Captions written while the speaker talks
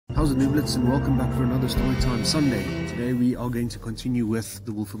How's it, Nooblets, and welcome back for another Storytime Sunday. Today we are going to continue with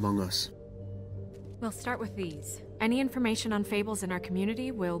The Wolf Among Us. We'll start with these. Any information on fables in our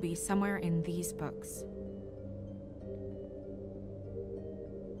community will be somewhere in these books.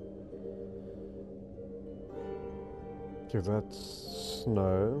 Okay, that's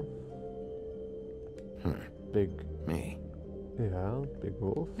Snow. Big... Me. Yeah, Big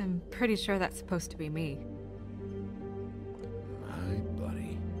Wolf. I'm pretty sure that's supposed to be me. My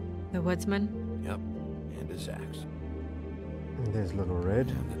buddy. The woodsman? Yep, and his axe. And there's Little Red.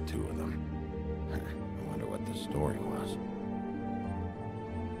 And the two of them. I wonder what the story was.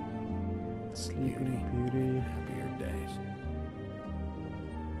 Sleeping Beauty. Happier days.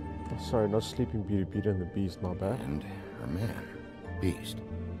 Oh, sorry, not Sleeping Beauty, Beauty and the Beast, my bad. And her man, Beast.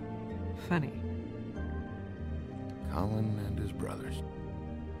 Funny. Colin and his brothers.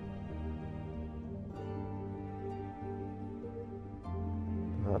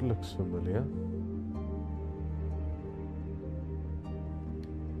 That looks familiar.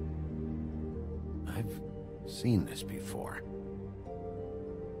 I've seen this before.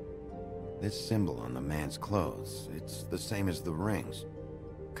 This symbol on the man's clothes, it's the same as the rings.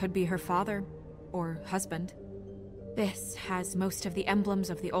 Could be her father, or husband. This has most of the emblems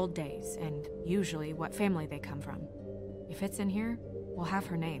of the old days, and usually what family they come from. If it's in here, we'll have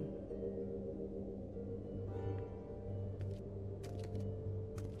her name.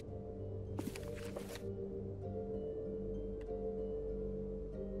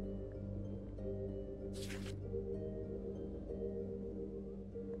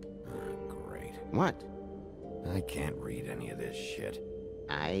 Great. What? I can't read any of this shit.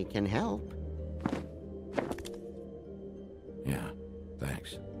 I can help. Yeah,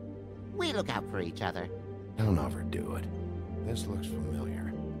 thanks. We look out for each other. Don't overdo it. This looks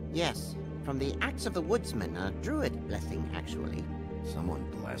familiar. Yes, from the Axe of the Woodsman, a druid blessing, actually. Someone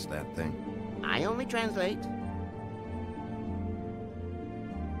blessed that thing. I only translate.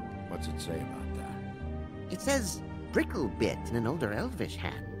 What's it say about that? It says bricklebit in an older elvish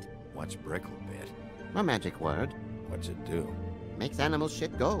hand. What's bricklebit? A magic word. What's it do? Makes animals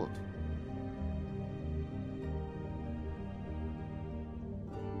shit gold.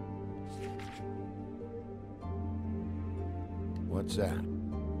 What's that?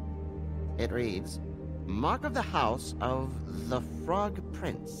 It reads, Mark of the House of the Frog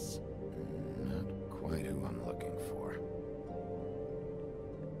Prince. Not quite who I'm looking for.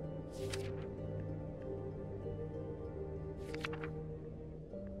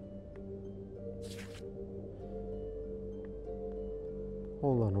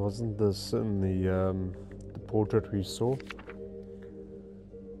 Hold on, wasn't this in the portrait we saw?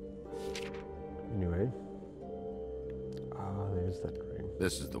 Anyway. Ah, there's that ring.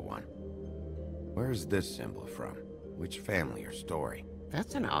 This is the one. Where's this symbol from? Which family or story?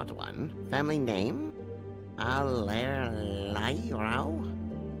 That's an odd one. Family name? Allerleirau?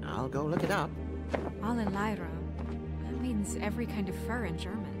 I'll go look it up. Allelaira. That means every kind of fur in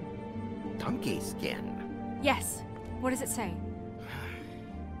German. Donkey skin. Yes. What does it say?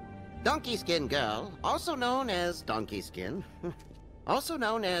 Donkey skin girl, also known as donkey skin, also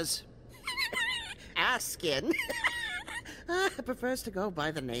known as ass skin, prefers to go by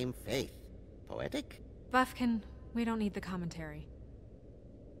the name Faith. Poetic? Buffkin, we don't need the commentary.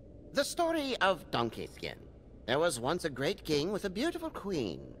 The story of Donkey Skin. There was once a great king with a beautiful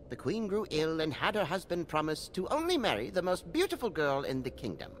queen. The queen grew ill and had her husband promise to only marry the most beautiful girl in the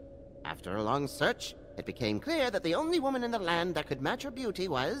kingdom. After a long search, it became clear that the only woman in the land that could match her beauty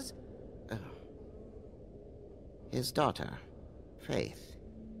was... his daughter, Faith.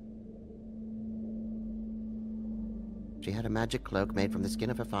 She had a magic cloak made from the skin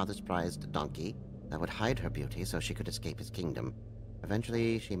of her father's prized donkey that would hide her beauty so she could escape his kingdom.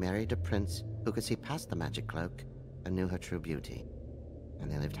 Eventually, she married a prince who could see past the magic cloak and knew her true beauty. And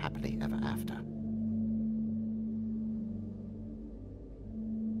they lived happily ever after.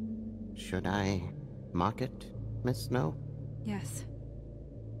 Should I mark it, Miss Snow? Yes.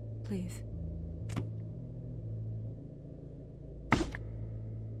 Please.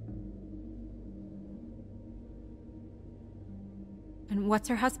 And what's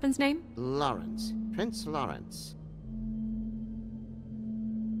her husband's name? Lawrence. Prince Lawrence.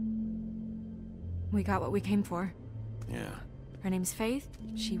 We got what we came for. Yeah. Her name's Faith.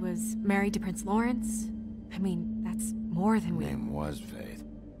 She was married to Prince Lawrence. I mean, that's more than we... Name was Faith.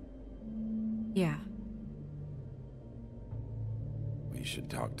 Yeah. We should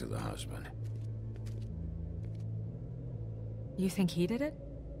talk to the husband. You think he did it?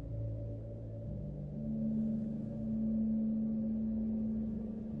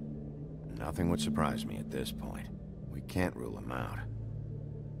 Nothing would surprise me at this point. We can't rule him out.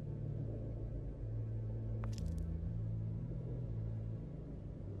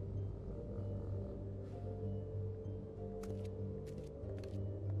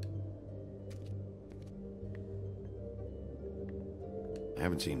 I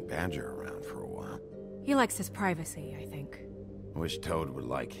haven't seen Badger around for a while. He likes his privacy, I think. I wish Toad would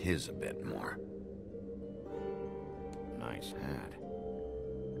like his a bit more. Nice hat.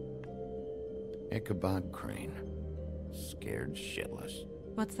 Ichabod Crane. Scared shitless.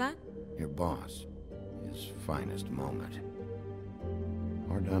 What's that? Your boss. His finest moment.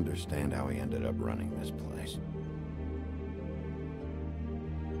 Hard to understand how he ended up running this place.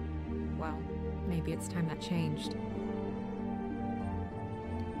 Well, maybe it's time that changed.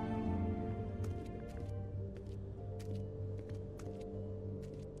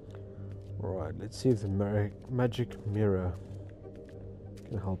 Alright, let's see if the magic mirror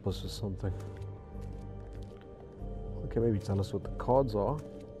can help us with something. Okay, maybe tell us what the cards are.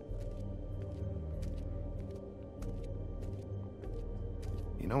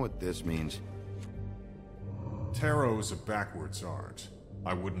 You know what this means? Tarot is a backwards art.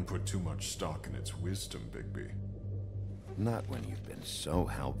 I wouldn't put too much stock in its wisdom, Bigby. Not when you've been so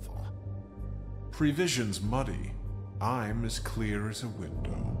helpful. Prevision's muddy. I'm as clear as a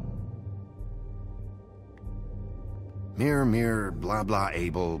window. Mirror, mirror, blah blah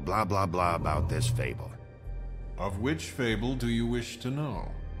able, blah blah blah about this fable. Of which fable do you wish to know?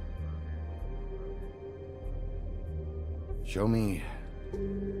 Show me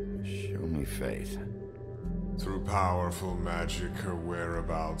faith. Through powerful magic, her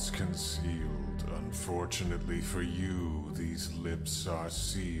whereabouts concealed. Unfortunately for you, these lips are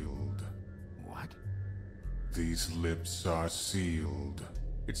sealed. What? These lips are sealed.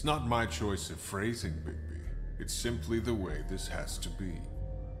 It's not my choice of phrasing, Bigby. It's simply the way this has to be.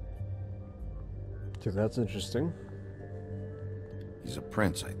 Okay, that's interesting. He's a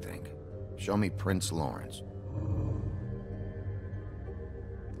prince, I think. Show me Prince Lawrence.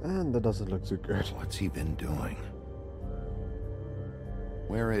 And that doesn't look too good. What's he been doing?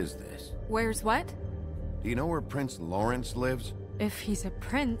 Where is this? Where's what? Do you know where Prince Lawrence lives? If he's a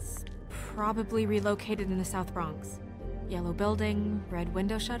prince, probably relocated in the South Bronx. Yellow building, red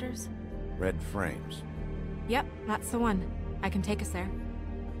window shutters? Red frames. Yep, that's the one. I can take us there.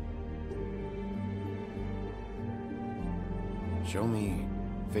 Show me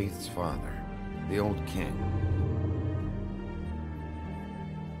Faith's father, the old king.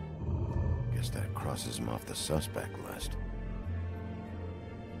 Guess that crosses him off the suspect list.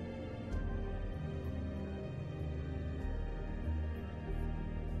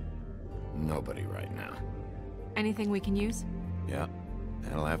 Nobody right now. Anything we can use? Yeah,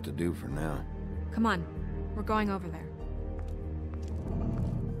 that'll have to do for now. Come on, we're going over there.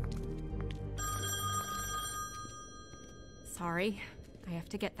 Sorry, I have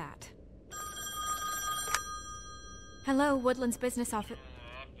to get that. Hello, Woodland's business office.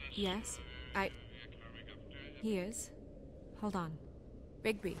 Yes, He is. Hold on.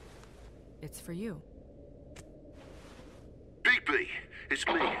 Bigby, it's for you. Bigby, it's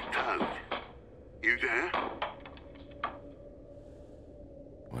me, Toad. You there?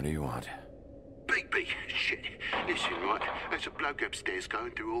 What do you want? Bigby, shit. Listen, right, there's a bloke upstairs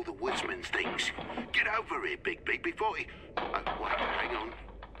going through all the woodsman's things. Get over here, Bigby, before he... Oh, wait, hang on.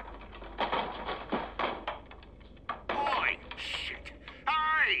 Oi, shit.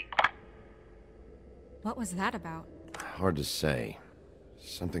 Hey! What was that about? Hard to say.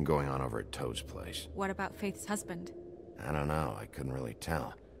 Something going on over at Toad's place. What about Faith's husband? I don't know, I couldn't really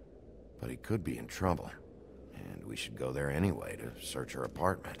tell. But he could be in trouble. And we should go there anyway to search her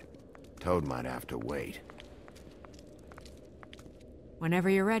apartment. Toad might have to wait. Whenever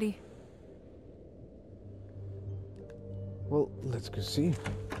you're ready. Well, let's go see.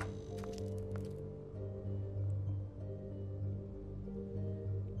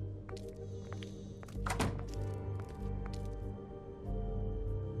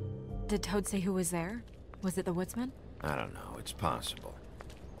 Did Toad say who was there? Was it the woodsman? I don't know, it's possible.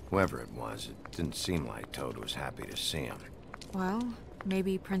 Whoever it was, it didn't seem like Toad was happy to see him. Well,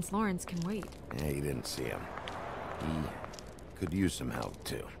 maybe Prince Lawrence can wait. Yeah, he didn't see him. He could use some help,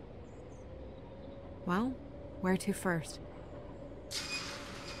 too. Well, where to first?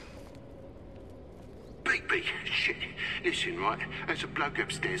 Bigby, shit. Listen, right, there's a bloke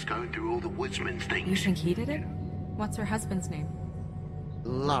upstairs going through all the woodsman's things. You think he did it? What's her husband's name?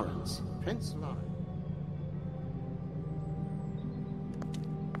 Lawrence. Prince Lawrence.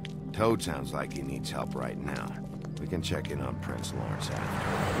 Toad sounds like he needs help right now. We can check in on Prince Lawrence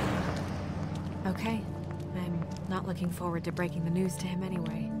after. Okay. I'm not looking forward to breaking the news to him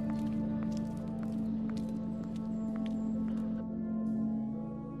anyway.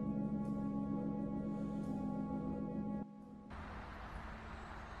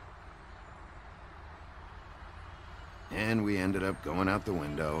 And we ended up going out the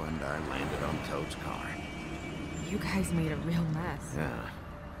window, and I landed on Toad's car. You guys made a real mess. Yeah,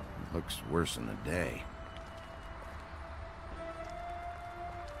 it looks worse in the day.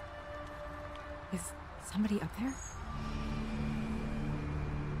 Is somebody up there?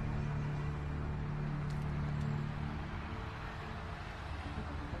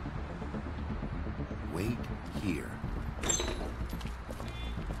 Wait here.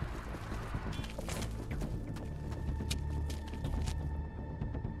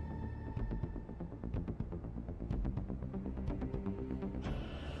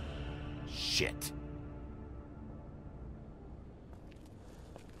 Shit.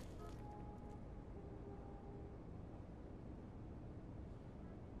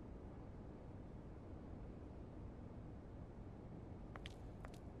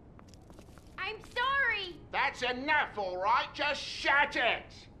 I'm sorry! That's enough, all right? Just shut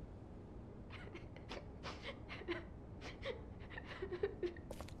it!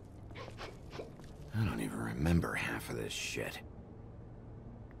 I don't even remember half of this shit.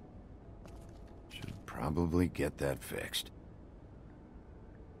 Should probably get that fixed.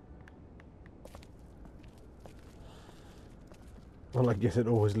 Well, I guess it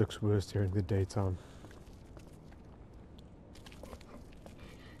always looks worse during the daytime.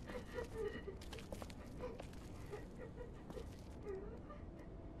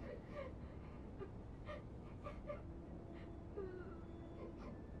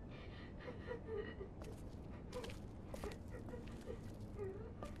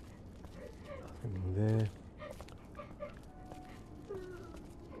 Nothing there.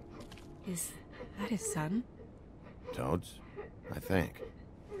 Is that his son? Toads? I think.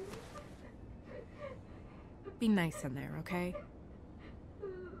 Be nice in there, okay?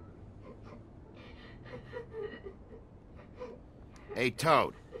 Hey,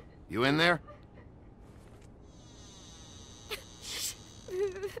 Toad. You in there?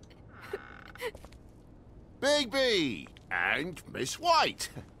 Bigby! And Miss White!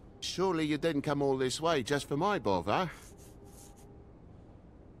 Surely you didn't come all this way just for my bother?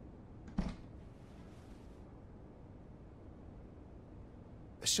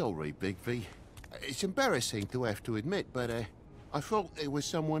 Sorry, Bigby. It's embarrassing to have to admit, but I thought there was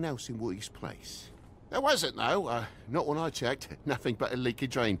someone else in Woody's place. There wasn't, though. Not when I checked. Nothing but a leaky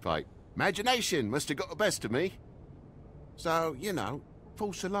drain pipe. Imagination must have got the best of me. So, you know,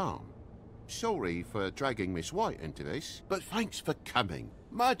 false alarm. Sorry for dragging Miss White into this, but thanks for coming.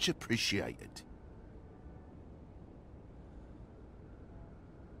 Much appreciated.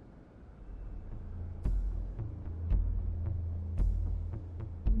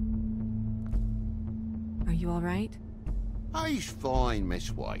 Are you all right? He's fine,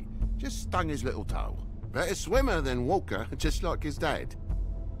 Miss White. Just stung his little toe. Better swimmer than walker, just like his dad.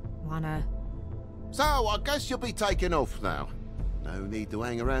 Wanna... So, I guess you'll be taking off now. No need to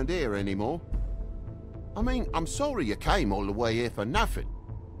hang around here anymore. I mean, I'm sorry you came all the way here for nothing.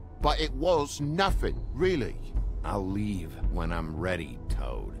 But it was nothing, really. I'll leave when I'm ready,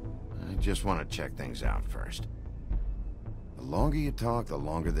 Toad. I just want to check things out first. The longer you talk, the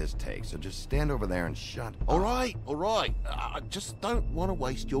longer this takes, so just stand over there and shut up. All right. I just don't want to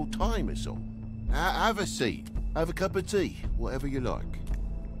waste your time, is all. Have a seat. Have a cup of tea. Whatever you like.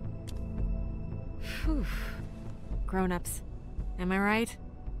 Phew. Grown-ups. Am I right?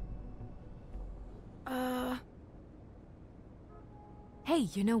 Hey,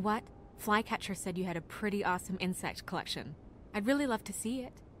 you know what? Flycatcher said you had a pretty awesome insect collection. I'd really love to see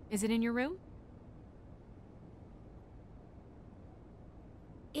it. Is it in your room?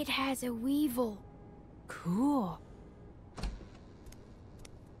 It has a weevil. Cool.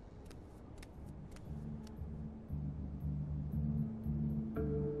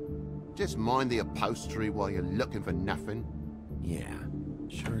 Just mind the upholstery while you're looking for nothing. Yeah,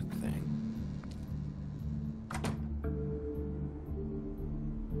 sure thing.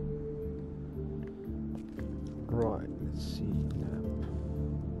 Right, let's see. Lamp.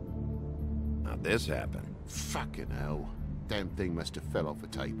 How'd this happen? Fucking hell. Damn thing must have fell off a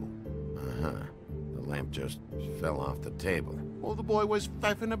table. Uh-huh. The lamp just fell off the table. Or the boy was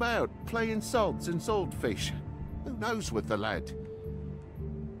faffing about, playing sods and swordfish. Who knows with the lad?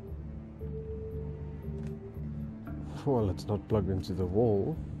 Well, it's not plugged into the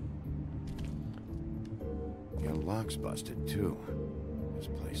wall. Your lock's busted, too. This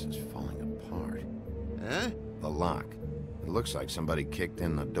place is falling apart. Huh? The lock. It looks like somebody kicked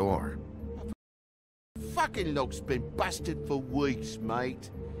in the door. Fucking lock's been busted for weeks, mate.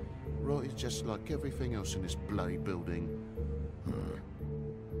 Right, it's just like everything else in this bloody building.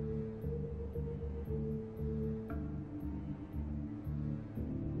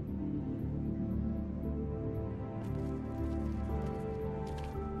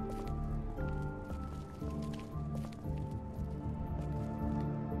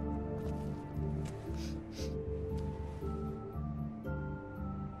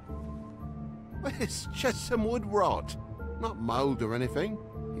 It's just some wood rot. Not mold or anything.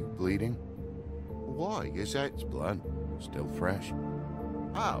 You bleeding? Why? Is that... It's blood. Still fresh.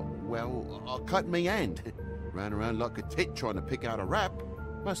 Oh, well, I cut me hand. Ran around like a tit trying to pick out a wrap.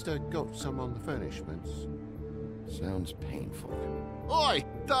 Must have got some on the furnishments. Sounds painful. Oi,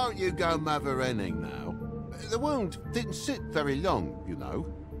 don't you go mother-henning now. The wound didn't sit very long, you know.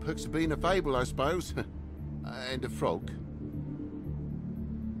 Perks of being a fable, I suppose. And a frog.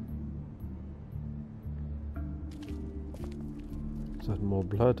 Is that more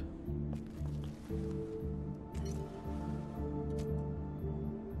blood?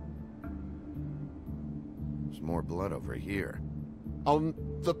 There's more blood over here. On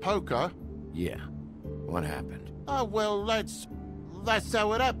the poker? Yeah. What happened? Oh, well, that's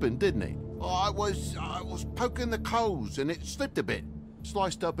how it happened, didn't it? I was poking the coals and it slipped a bit.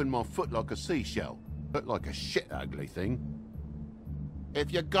 Sliced up in my foot like a seashell. Looked like a shit ugly thing.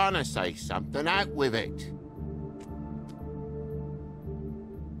 If you're gonna say something, out with it.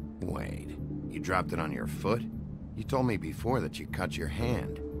 Wait, you dropped it on your foot? You told me before that you cut your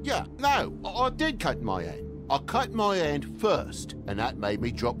hand. Yeah, no, I did cut my hand. I cut my hand first, and that made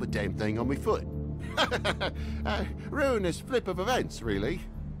me drop the damn thing on my foot. Ruinous flip of events, really.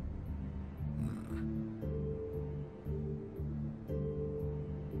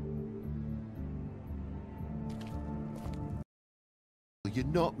 Will you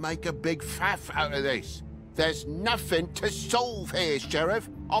not make a big faff out of this? There's nothing to solve here, Sheriff.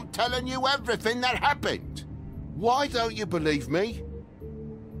 I'm telling you everything that happened. Why don't you believe me?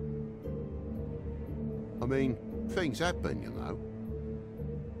 I mean, things happen, you know.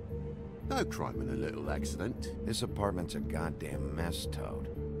 No crime in a little accident. This apartment's a goddamn mess, Toad.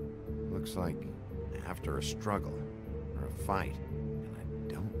 Looks like after a struggle, or a fight. And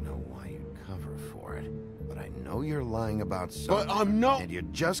I don't know why you'd cover for it. But I know you're lying about something. But I'm not... And you're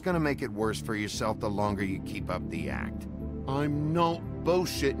just gonna make it worse for yourself the longer you keep up the act. I'm not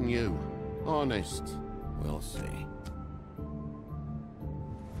bullshitting you. Honest. We'll see.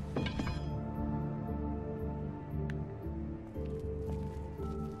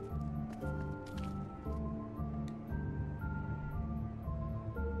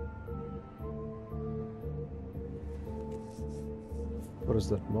 What is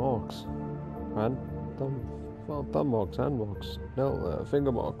that? Marks? Hand? Thumb? Well, thumb marks, hand marks. No,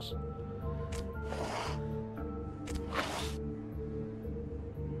 finger marks.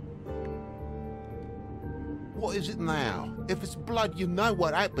 What is it now? If it's blood, you know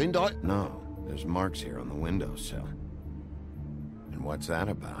what happened. No, there's marks here on the windowsill. And what's that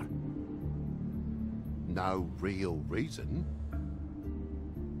about? No real reason.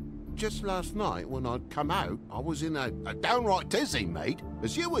 Just last night, when I'd come out, I was in a downright dizzy, mate,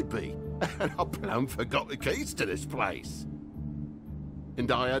 as you would be. And I plumb forgot the keys to this place.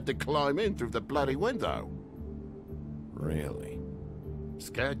 And I had to climb in through the bloody window. Really?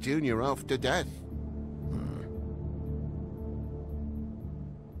 Scared Junior off to death.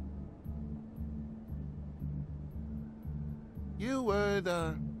 You heard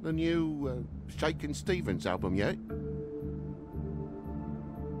the new Shakin' Stevens album yet?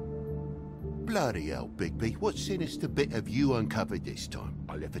 Bloody hell, Bigby. What sinister bit have you uncovered this time?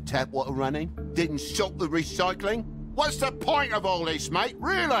 I left the tap water running? Didn't stop the recycling? What's the point of all this, mate?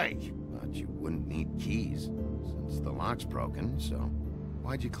 Really? But you wouldn't need keys, since the lock's broken, so...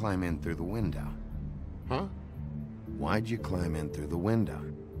 Why'd you climb in through the window? Huh? Why'd you climb in through the window?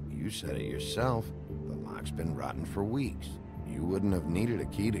 You said it yourself. The lock's been rotten for weeks. You wouldn't have needed a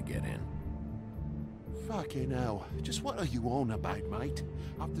key to get in. Fucking hell. Just what are you on about, mate?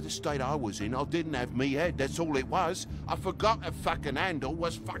 After the state I was in, I didn't have me head, that's all it was. I forgot the fucking handle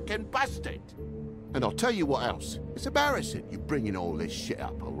was fucking busted. And I'll tell you what else. It's embarrassing you bringing all this shit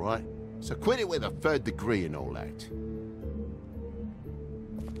up, all right? So quit it with a third degree and all that.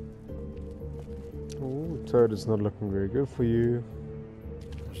 Oh, Toad is not looking very good for you.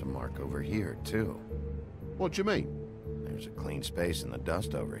 There's a mark over here, too. What do you mean? There's a clean space in the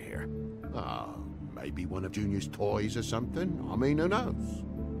dust over here. Oh, maybe one of Junior's toys or something? I mean, who knows?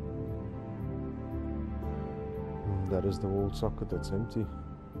 That is the wall socket that's empty.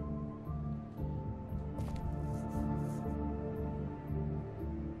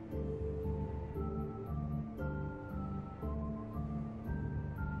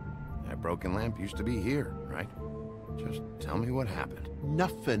 That broken lamp used to be here, right? Just tell me what happened.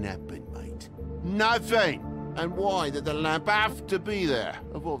 Nothing happened, mate. Nothing! And why did the lamp have to be there,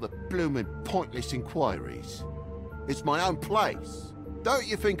 of all the bloomin' pointless inquiries? It's my own place. Don't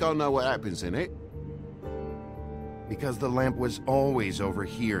you think I know what happens in it? Because the lamp was always over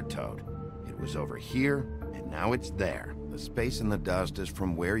here, Toad. It was over here, and now it's there. The space in the dust is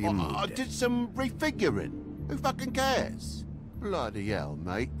from where you moved I it. did some refiguring. Who fucking cares? Bloody hell,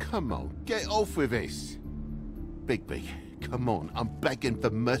 mate. Come on, get off with this. Bigby, come on. I'm begging for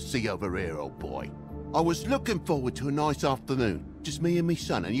mercy over here, old boy. I was looking forward to a nice afternoon. Just me and me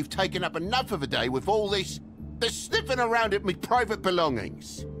son, and you've taken up enough of a day with all this sniffing around at me private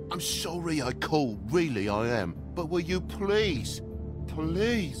belongings. I'm sorry I called, really I am. But will you please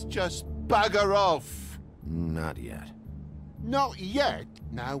just bugger off? Not yet. Not yet?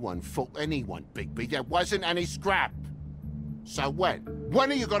 No one fought anyone, Bigby. There wasn't any scrap. So when?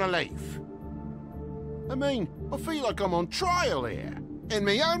 When are you gonna leave? I mean, I feel like I'm on trial here. In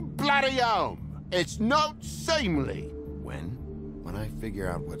my own bloody home. It's not seemly. When I figure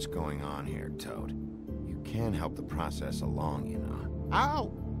out what's going on here, Toad. You can help the process along, you know.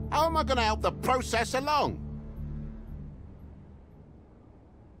 How? How am I gonna help the process along?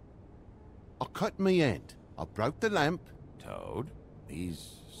 I cut me end. I broke the lamp. Toad,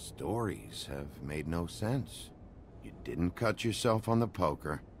 these stories have made no sense. You didn't cut yourself on the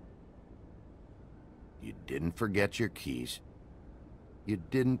poker. You didn't forget your keys. You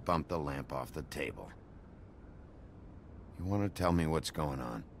didn't bump the lamp off the table. You want to tell me what's going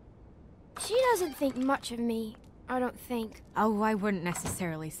on? She doesn't think much of me, I don't think. Oh, I wouldn't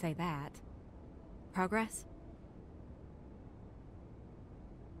necessarily say that. Progress?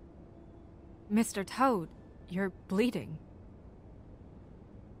 Mr. Toad, you're bleeding.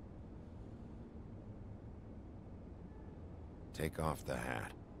 Take off the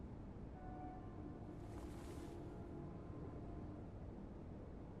hat.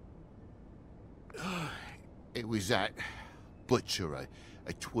 It was that butcher,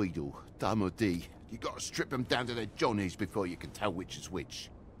 a Tweedle, Dum or D. You gotta strip them down to their johnnies before you can tell which is which.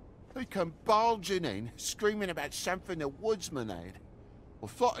 They come bulging in, screaming about something the woodsman had. Or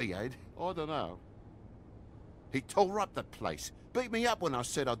thought he had, I don't know. He tore up the place, beat me up when I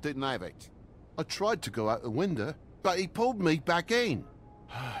said I didn't have it. I tried to go out the window, but he pulled me back in.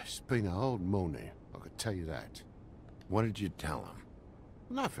 It's been a hard morning, I could tell you that. What did you tell him?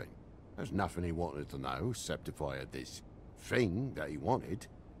 Nothing. There's nothing he wanted to know, except if I had this thing that he wanted.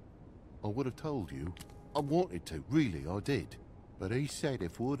 I would have told you. I wanted to, really, I did. But he said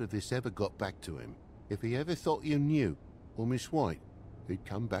if word of this ever got back to him, if he ever thought you knew, or Miss White, he'd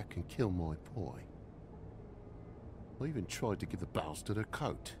come back and kill my boy. I even tried to give the bastard a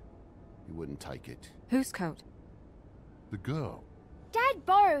coat. He wouldn't take it. Whose coat? The girl. Dad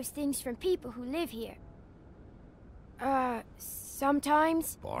borrows things from people who live here.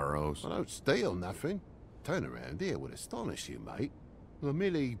 Sometimes. Borrows? I don't steal nothing. Turn around here would astonish you, mate. I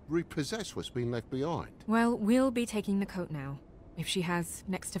merely repossess what's been left behind. Well, we'll be taking the coat now. If she has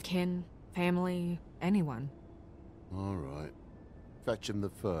next of kin, family, anyone. All right. Fetch him the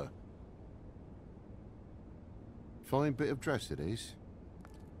fur. Fine bit of dress it is.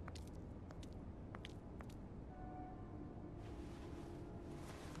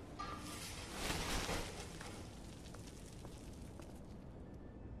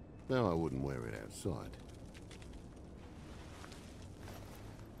 No, I wouldn't wear it outside.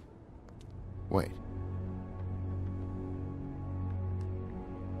 Wait.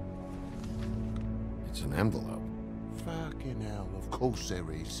 It's an envelope. Fucking hell, of course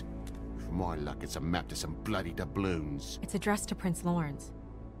there is. For my luck, it's a map to some bloody doubloons. It's addressed to Prince Lawrence.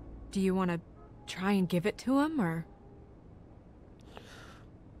 Do you want to try and give it to him, or...?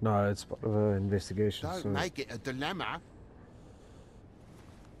 No, it's part of an investigation. Don't So make it a dilemma.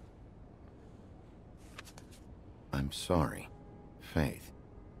 I'm sorry, Faith.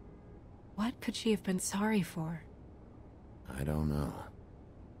 What could she have been sorry for? I don't know.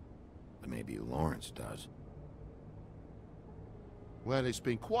 But maybe Lawrence does. Well, it's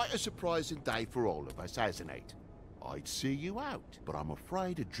been quite a surprising day for all of us, hasn't it? I'd see you out, but I'm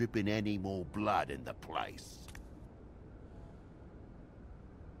afraid of dripping any more blood in the place.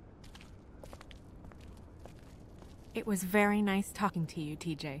 It was very nice talking to you,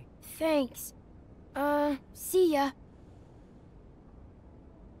 TJ. Thanks. See ya.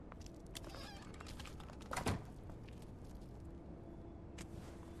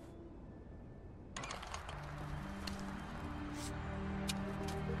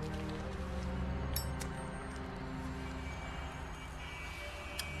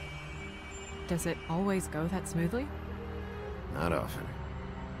 Does it always go that smoothly? Not often.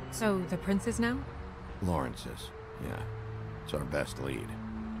 So, the prince is now? Lawrence's, yeah. It's our best lead.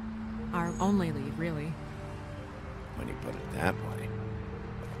 Our only lead, really. When you put it that way.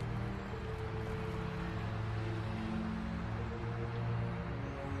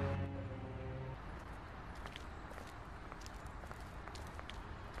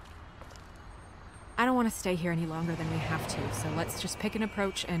 I don't want to stay here any longer than we have to, so let's just pick an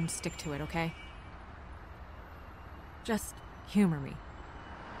approach and stick to it, okay? Just humor me.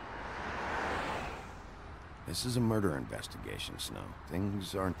 This is a murder investigation, Snow.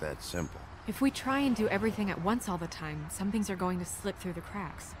 Things aren't that simple. If we try and do everything at once all the time, some things are going to slip through the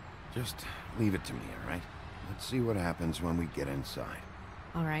cracks. Just leave it to me, all right? Let's see what happens when we get inside.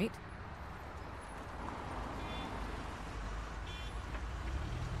 All right?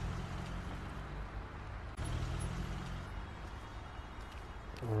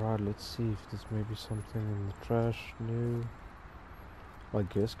 Alright, let's see if there's maybe something in the trash new. I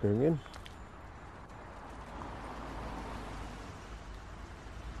guess going in.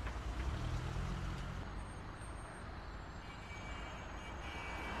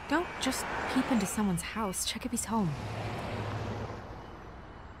 Don't just peep into someone's house. Check if he's home.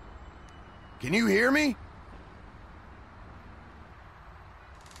 Can you hear me?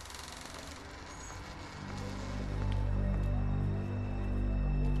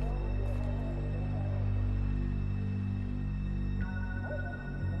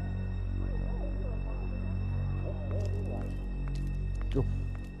 Go.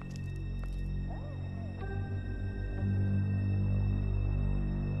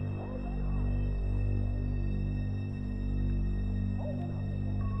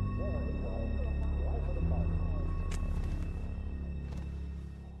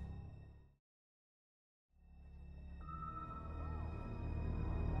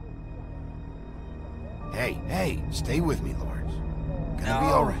 Hey, stay with me, Lawrence. Gonna be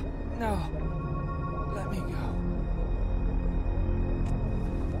all right. No. Let me go.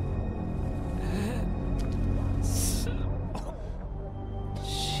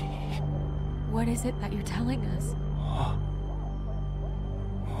 What is it that you're telling us?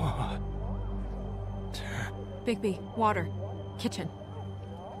 Bigby, water. Kitchen.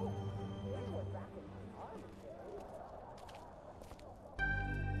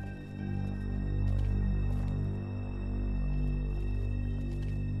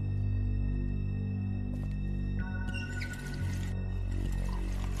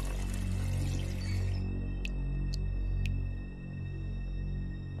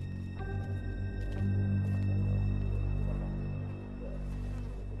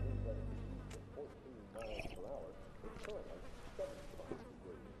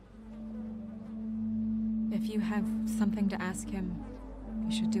 If you have something to ask him,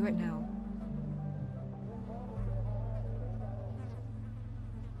 you should do it now.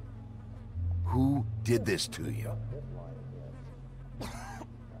 Who did this to you?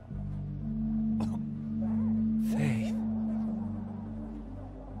 Faith.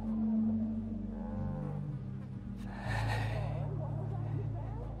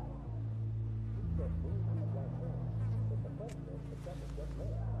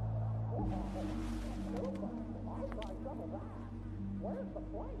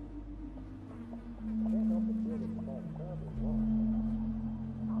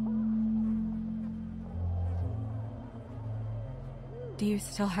 Do you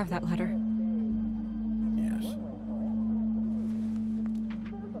still have that letter? Yes.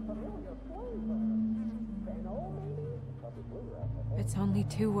 It's only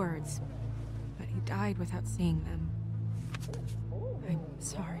 2 words, but he died without seeing them. I'm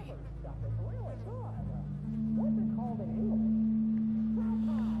sorry.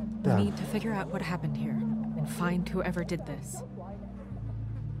 We need to figure out what happened here and find whoever did this.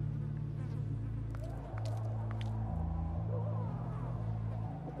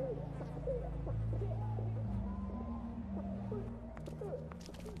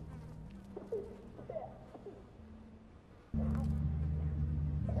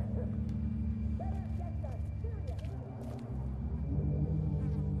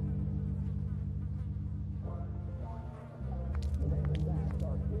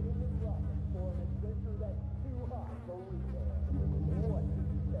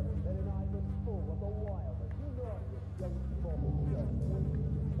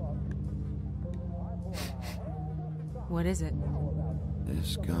 What is it?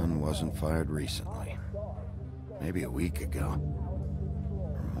 This gun wasn't fired recently. Maybe a week ago.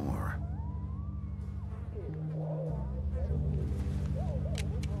 Or more.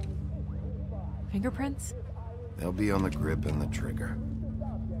 Fingerprints? They'll be on the grip and the trigger.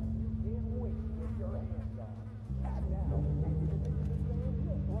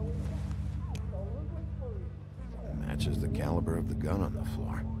 Matches the caliber of the gun on the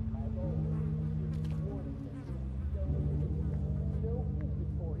floor.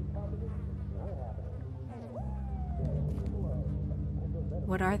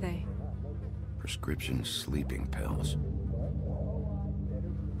 What are they? Prescription sleeping pills.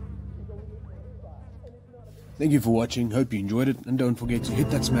 Thank you for watching, hope you enjoyed it, and don't forget to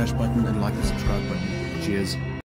hit that smash button and like the subscribe button. Cheers.